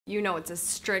You know it's a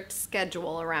strict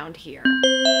schedule around here.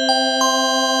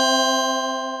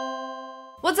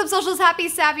 What's up, socials? Happy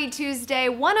Savvy Tuesday.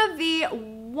 One of the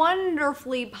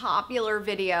wonderfully popular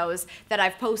videos that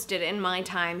I've posted in my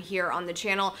time here on the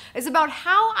channel is about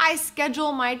how I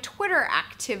schedule my Twitter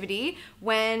activity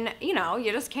when,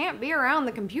 you just can't be around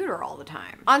the computer all the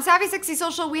time. On Savvy Sexy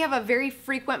Social, we have a very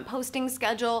frequent posting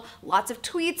schedule, lots of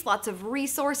tweets, lots of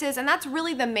resources, and that's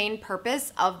really the main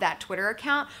purpose of that Twitter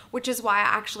account, which is why I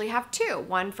actually have two,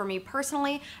 one for me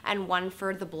personally and one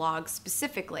for the blog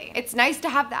specifically. It's nice to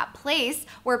have that place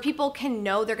where people can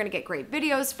know they're gonna get great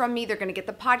videos from me, they're gonna get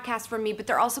the podcast from me, but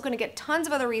they're also gonna get tons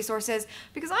of other resources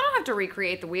because I don't have to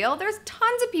recreate the wheel. There's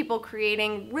tons of people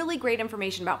creating really great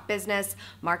information about business,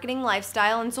 marketing,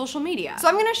 lifestyle, and social media. So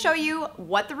I'm gonna show you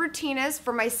what the routine is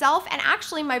for myself and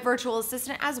actually my virtual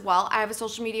assistant as well. I have a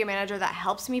social media manager that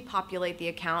helps me populate the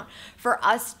account for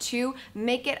us to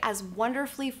make it as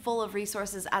wonderfully full of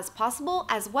resources as possible,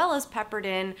 as well as peppered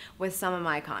in with some of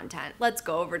my content. Let's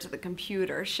go over to the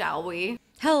computer, shall we?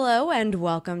 Hello and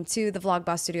welcome to the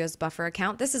Vlogboss Studios Buffer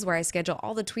account. This is where I schedule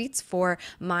all the tweets for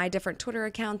my different Twitter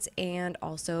accounts and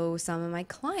also some of my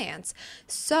clients.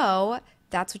 So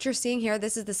that's what you're seeing here.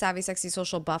 This is the Savvy Sexy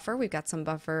Social Buffer. We've got some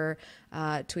buffer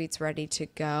tweets ready to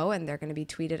go, and they're going to be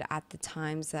tweeted at the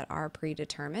times that are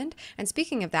predetermined. And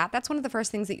speaking of that, that's one of the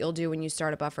first things that you'll do when you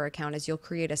start a buffer account is you'll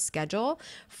create a schedule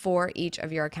for each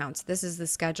of your accounts. This is the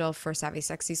schedule for Savvy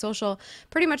Sexy Social.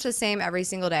 Pretty much the same every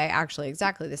single day, actually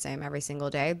exactly the same every single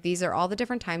day. These are all the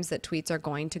different times that tweets are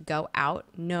going to go out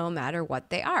no matter what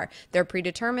they are. They're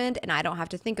predetermined, and I don't have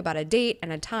to think about a date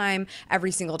and a time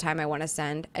every single time I want to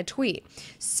send a tweet.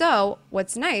 So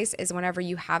what's nice is whenever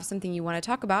you have something you want to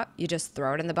talk about, you just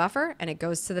throw it in the buffer and it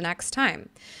goes to the next time.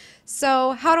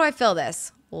 So how do I fill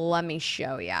this? Let me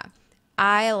show you.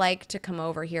 I like to come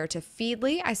over here to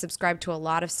Feedly. I subscribe to a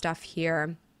lot of stuff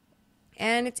here.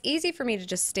 And it's easy for me to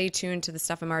just stay tuned to the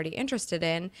stuff I'm already interested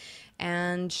in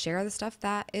and share the stuff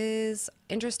that is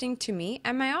interesting to me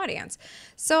and my audience.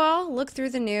 So I'll look through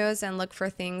the news and look for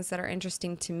things that are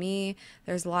interesting to me.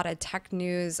 There's a lot of tech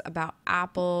news about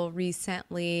Apple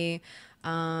recently.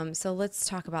 So let's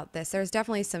talk about this. There's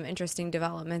definitely some interesting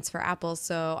developments for Apple,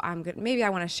 so maybe I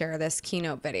want to share this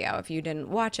keynote video if you didn't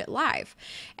watch it live.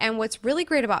 And what's really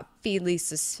great about Feedly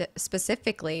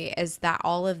specifically is that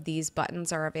all of these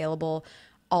buttons are available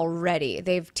already.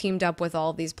 They've teamed up with all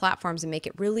of these platforms and make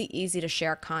it really easy to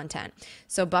share content.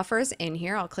 So Buffer's in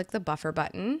here. I'll click the Buffer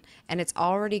button and it's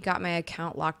already got my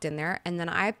account locked in there. And then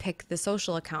I pick the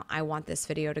social account I want this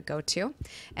video to go to,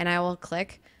 and I will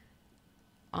click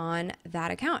on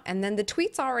that account. And then the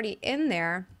tweet's already in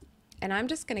there, and I'm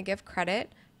just going to give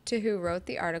credit to who wrote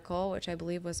the article, which I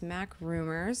believe was Mac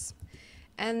Rumors.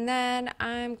 And then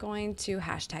I'm going to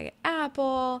hashtag it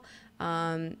Apple.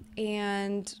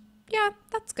 And yeah,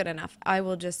 that's good enough. I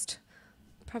will just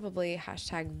probably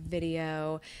hashtag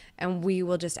video, and we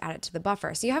will just add it to the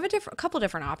buffer. So you have a couple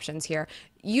different options here.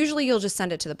 Usually you'll just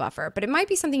send it to the buffer, but it might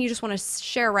be something you just want to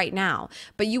share right now,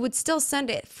 but you would still send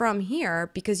it from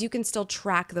here because you can still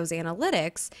track those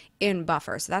analytics in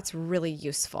buffer. So that's really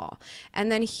useful.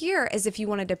 And then here is if you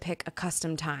wanted to pick a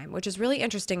custom time, which is really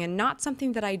interesting and not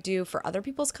something that I do for other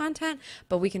people's content,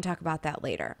 but we can talk about that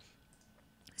later.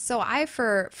 So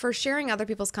for sharing other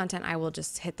people's content, I will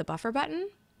just hit the buffer button.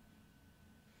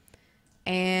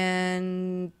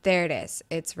 And there it is.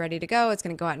 It's ready to go. It's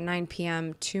going to go out at 9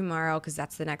 p.m. tomorrow because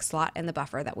that's the next slot in the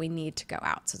buffer that we need to go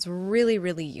out. So it's really,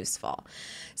 really useful.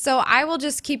 So I will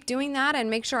just keep doing that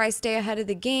and make sure I stay ahead of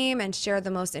the game and share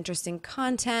the most interesting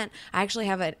content. I actually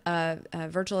have a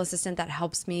virtual assistant that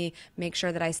helps me make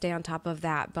sure that I stay on top of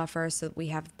that buffer so that we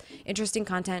have interesting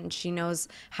content, and she knows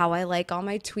how I like all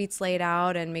my tweets laid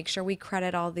out and make sure we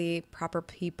credit all the proper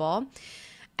people.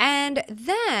 And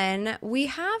then we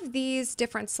have these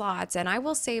different slots, and I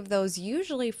will save those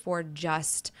usually for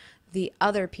just the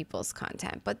other people's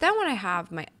content. But then when I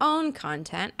have my own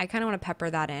content, I kind of want to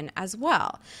pepper that in as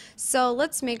well. So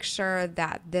let's make sure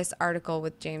that this article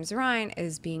with James Ryan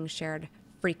is being shared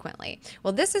frequently.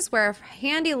 Well, this is where a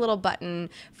handy little button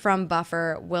from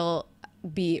Buffer will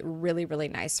be really, really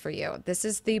nice for you. This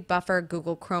is the Buffer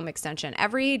Google Chrome extension.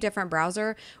 Every different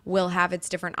browser will have its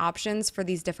different options for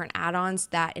these different add-ons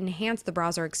that enhance the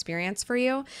browser experience for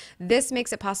you. This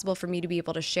makes it possible for me to be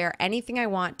able to share anything I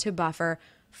want to Buffer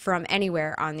from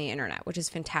anywhere on the internet, which is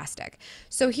fantastic.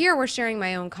 So here we're sharing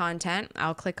my own content.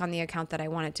 I'll click on the account that I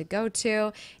want it to go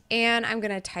to, and I'm going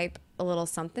to type a little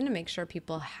something to make sure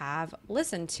people have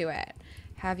listened to it.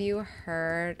 Have you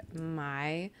heard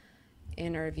my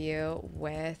interview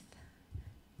with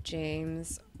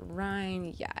James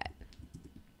Ryan yet?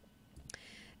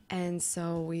 And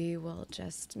so we will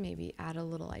just maybe add a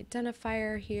little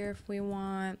identifier here if we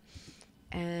want.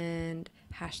 And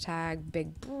hashtag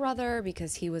Big Brother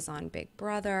because he was on Big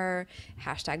Brother.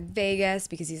 Hashtag Vegas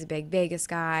because he's a big Vegas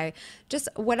guy. Just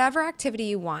whatever activity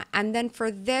you want. And then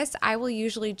for this, I will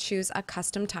usually choose a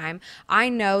custom time. I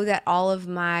know that all of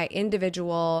my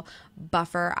individual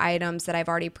buffer items that I've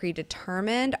already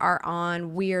predetermined are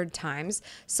on weird times.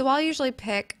 So I'll usually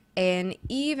pick an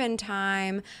even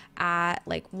time at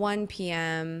like 1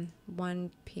 p.m.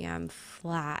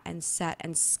 flat and set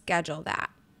and schedule that.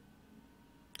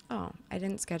 Oh, I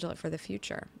didn't schedule it for the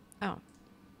future. Oh,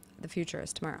 the future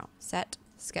is tomorrow. Set,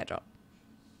 schedule.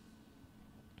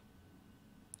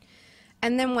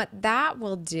 And then what that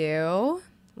will do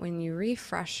when you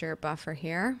refresh your buffer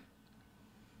here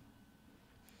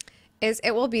is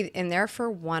it will be in there for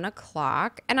 1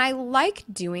 o'clock. And I like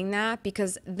doing that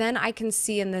because then I can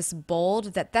see in this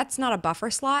bold that that's not a buffer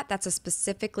slot. That's a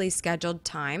specifically scheduled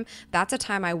time. That's a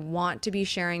time I want to be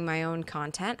sharing my own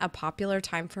content, a popular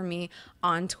time for me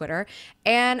on Twitter.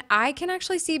 And I can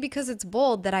actually see because it's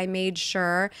bold that I made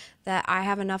sure that I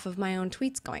have enough of my own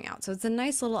tweets going out. So it's a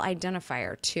nice little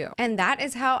identifier too. And that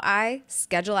is how I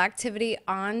schedule activity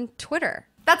on Twitter.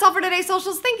 That's all for today's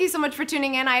socials. Thank you so much for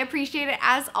tuning in. I appreciate it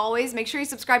as always. Make sure you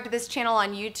subscribe to this channel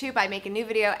on YouTube. I make a new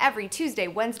video every Tuesday,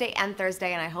 Wednesday, and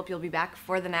Thursday, and I hope you'll be back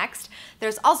for the next.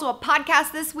 There's also a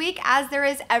podcast this week, as there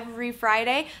is every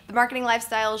Friday. The Marketing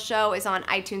Lifestyle Show is on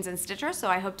iTunes and Stitcher, so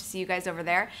I hope to see you guys over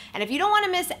there. And if you don't want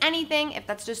to miss anything, if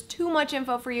that's just too much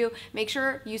info for you, make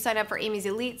sure you sign up for Amy's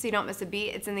Elite so you don't miss a beat.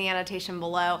 It's in the annotation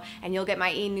below, and you'll get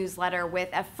my e-newsletter with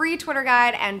a free Twitter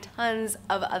guide and tons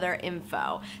of other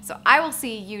info. So I will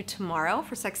see you tomorrow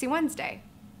for Sexy Wednesday.